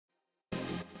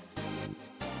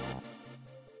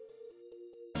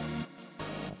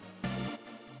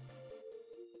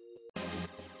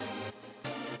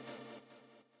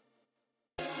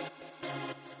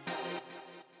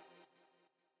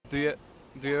Do you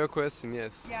do you have a question?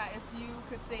 Yes. Yeah, if you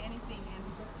could say anything in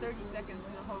 30 seconds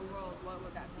to the whole world, what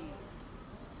would that be?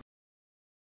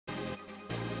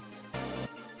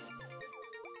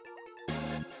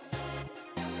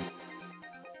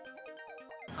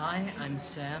 Hi, I'm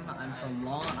Sam. I'm from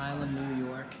Long Island, New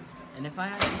York. And if I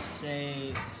had to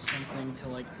say something to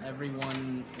like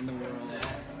everyone in the world,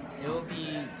 it would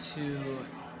be to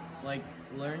like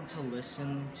learn to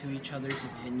listen to each other's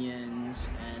opinions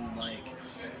and like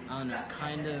I don't know,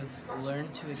 kind of learn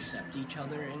to accept each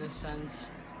other in a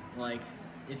sense. Like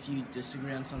if you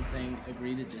disagree on something,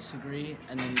 agree to disagree,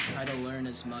 and then try to learn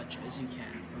as much as you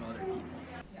can from other people.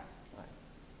 Hi.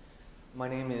 My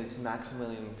name is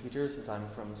Maximilian Peters and I'm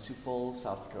from Sioux Falls,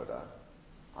 South Dakota.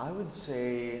 I would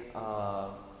say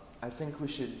I think we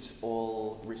should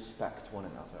all respect one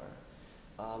another.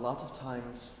 A lot of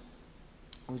times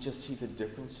we just see the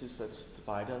differences that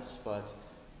divide us, but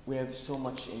we have so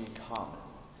much in common.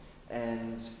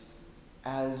 And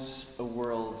as a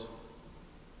world,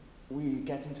 we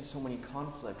get into so many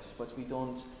conflicts, but we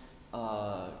don't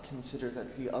consider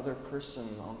that the other person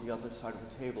on the other side of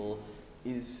the table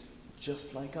is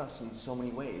just like us in so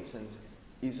many ways and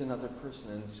is another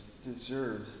person and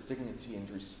deserves dignity and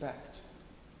respect.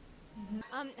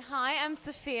 Hi, I'm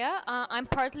Sophia. I'm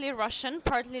partly Russian,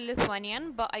 partly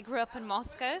Lithuanian, but I grew up in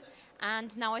Moscow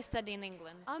and now I study in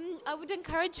England. I would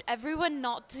encourage everyone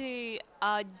not to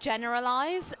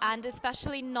generalize and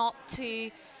especially not to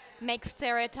make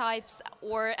stereotypes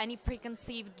or any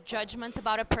preconceived judgments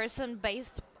about a person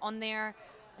based on their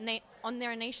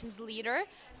nation's leader.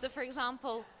 So, for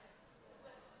example,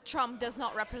 Trump does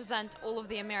not represent all of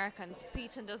the Americans.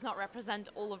 Putin does not represent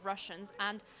all of Russians,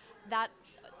 and that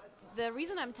the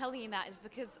reason I'm telling you that is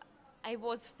because I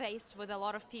was faced with a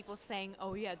lot of people saying,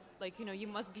 "Oh yeah, like you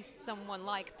must be someone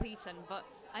like Putin," but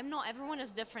I'm not. Everyone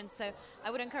is different, so I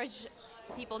would encourage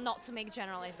people not to make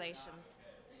generalizations.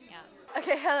 Yeah.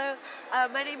 Okay, hello.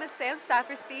 My name is Sam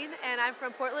Saperstein, and I'm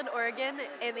from Portland, Oregon,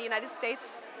 in the United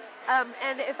States.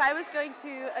 And if I was going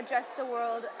to address the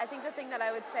world, I think the thing that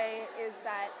I would say is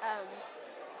that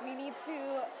we need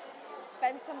to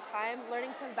spend some time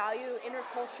learning to value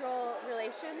intercultural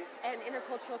relations and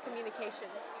intercultural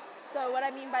communications. So what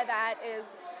I mean by that is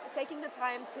taking the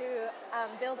time to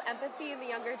build empathy in the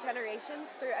younger generations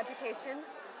through education,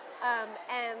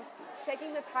 and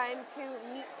taking the time to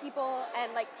meet people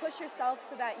and like push yourself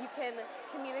so that you can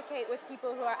communicate with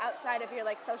people who are outside of your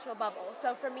like social bubble.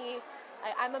 So for me,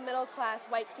 I'm a middle-class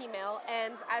white female,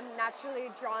 and I'm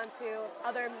naturally drawn to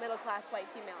other middle-class white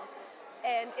females.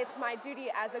 And it's my duty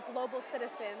as a global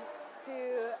citizen to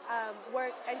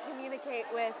work and communicate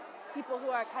with people who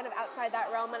are kind of outside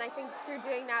that realm. And I think through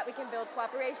doing that, we can build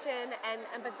cooperation and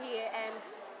empathy, and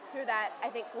through that, I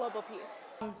think global peace.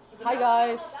 Hi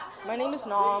guys, my name is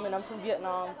Nam and I'm from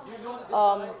Vietnam.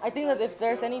 I think that if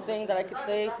there's anything that I could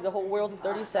say to the whole world in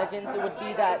 30 seconds, it would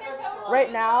be that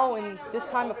right now in this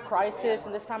time of crisis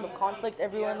and this time of conflict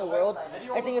everywhere in the world,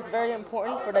 I think it's very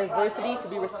important for diversity to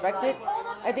be respected.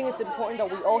 I think it's important that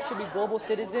we all should be global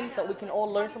citizens, that we can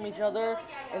all learn from each other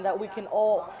and that we can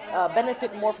all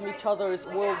benefit more from each other's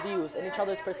worldviews and each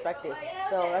other's perspectives.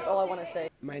 So that's all I want to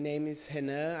say. My name is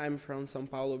Renan, I'm from São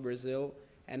Paulo, Brazil.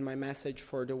 And my message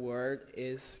for the world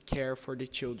is care for the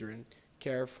children,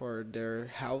 care for their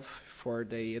health, for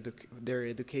their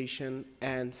education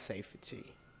and safety.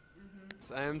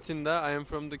 I am Tinda. I am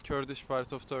from the Kurdish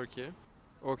part of Turkey.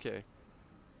 Okay.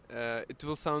 It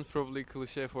will sound probably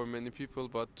cliche for many people,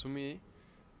 but to me,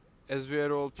 as we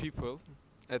are all people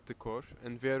at the core,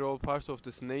 and we are all part of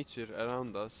this nature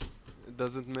around us, it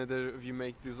doesn't matter if we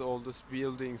make these oldest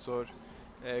buildings or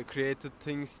created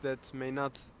things that may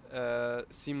not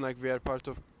seem like we are part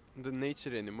of the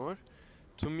nature anymore.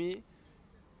 To me,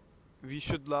 we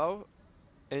should love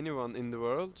anyone in the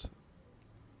world,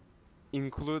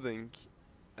 including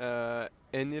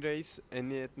any race,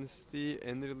 any ethnicity,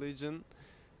 any religion.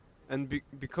 And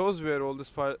because we are all this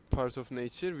part of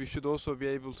nature, we should also be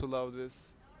able to love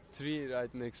this tree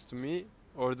right next to me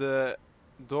or the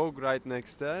dog right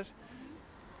next there.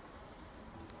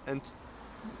 And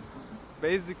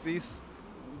basically,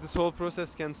 this whole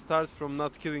process can start from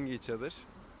not killing each other.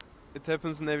 It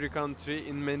happens in every country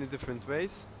in many different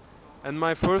ways. And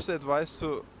my first advice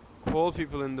to all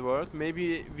people in the world,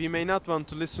 maybe we may not want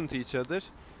to listen to each other,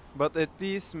 but at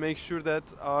least make sure that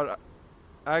our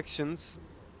actions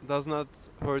does not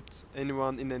hurt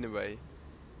anyone in any way.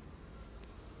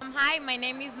 Hi, my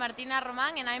name is Martina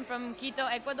Roman and I'm from Quito,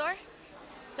 Ecuador.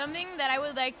 Something that I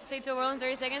would like to say to the world in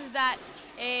 30 seconds is that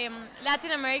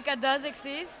Latin America does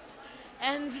exist,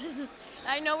 And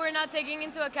I know we're not taking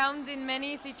into account in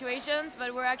many situations,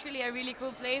 but we're actually a really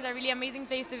cool place, a really amazing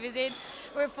place to visit.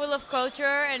 We're full of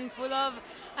culture and full of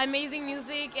amazing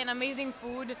music and amazing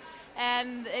food.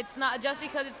 And it's not just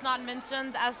because it's not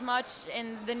mentioned as much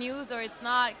in the news, or it's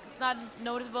not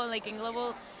noticeable like in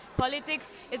global politics.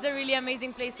 It's a really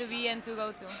amazing place to be and to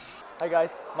go to. Hi guys,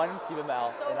 my name is Steven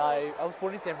Mao, and I was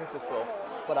born in San Francisco,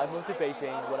 but I moved to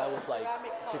Beijing when I was like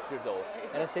 6 years old,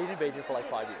 and I stayed in Beijing for like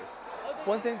 5 years.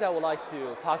 One thing that I would like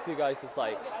to talk to you guys is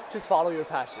like, just follow your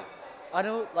passion. I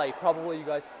know like probably you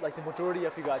guys, like the majority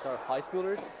of you guys are high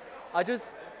schoolers. I just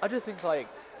think like,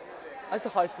 as a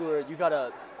high schooler, you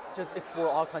gotta just explore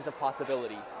all kinds of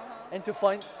possibilities, and to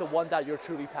find the one that you're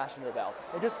truly passionate about,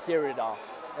 and just carry it on.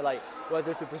 And like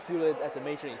whether to pursue it as a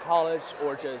major in college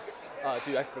or just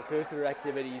do extracurricular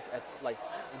activities as like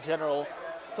in general.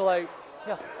 So like,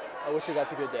 yeah, I wish you guys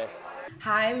a good day.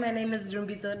 Hi, my name is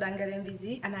Rumbito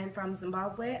Dangarembizi, and I'm from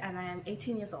Zimbabwe, and I am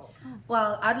 18 years old.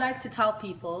 Well, I'd like to tell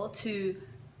people to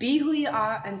be who you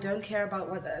are and don't care about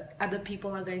what other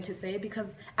people are going to say,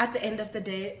 because at the end of the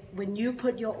day, when you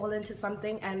put your all into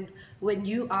something and when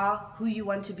you are who you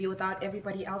want to be without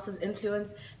everybody else's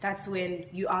influence, that's when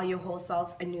you are your whole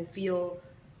self and you feel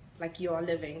like you are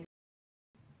living.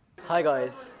 Hi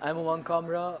guys, I'm Umang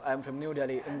Kamra, I'm from New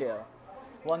Delhi, India.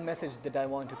 One message that I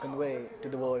want to convey to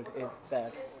the world is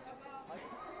that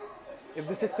if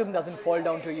the system doesn't fall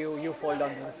down to you, you fall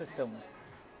down to the system.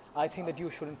 I think that you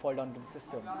shouldn't fall down to the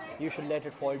system. You should let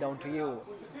it fall down to you.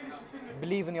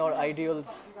 Believe in your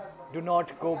ideals. Do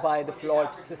not go by the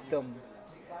flawed system.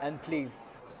 And please,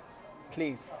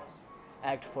 please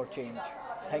act for change.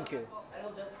 Thank you.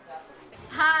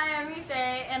 Hi, I'm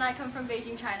Yufei, and I come from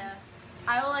Beijing, China.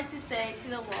 I would like to say to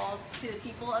the world, to the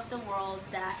people of the world,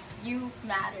 that you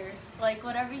matter. Like,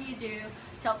 whatever you do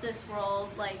to help this world,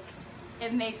 like,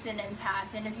 it makes an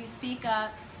impact. And if you speak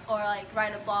up or like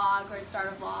write a blog or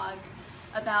start a blog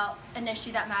about an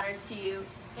issue that matters to you,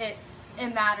 it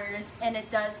matters, and it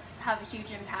does have a huge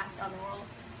impact on the world.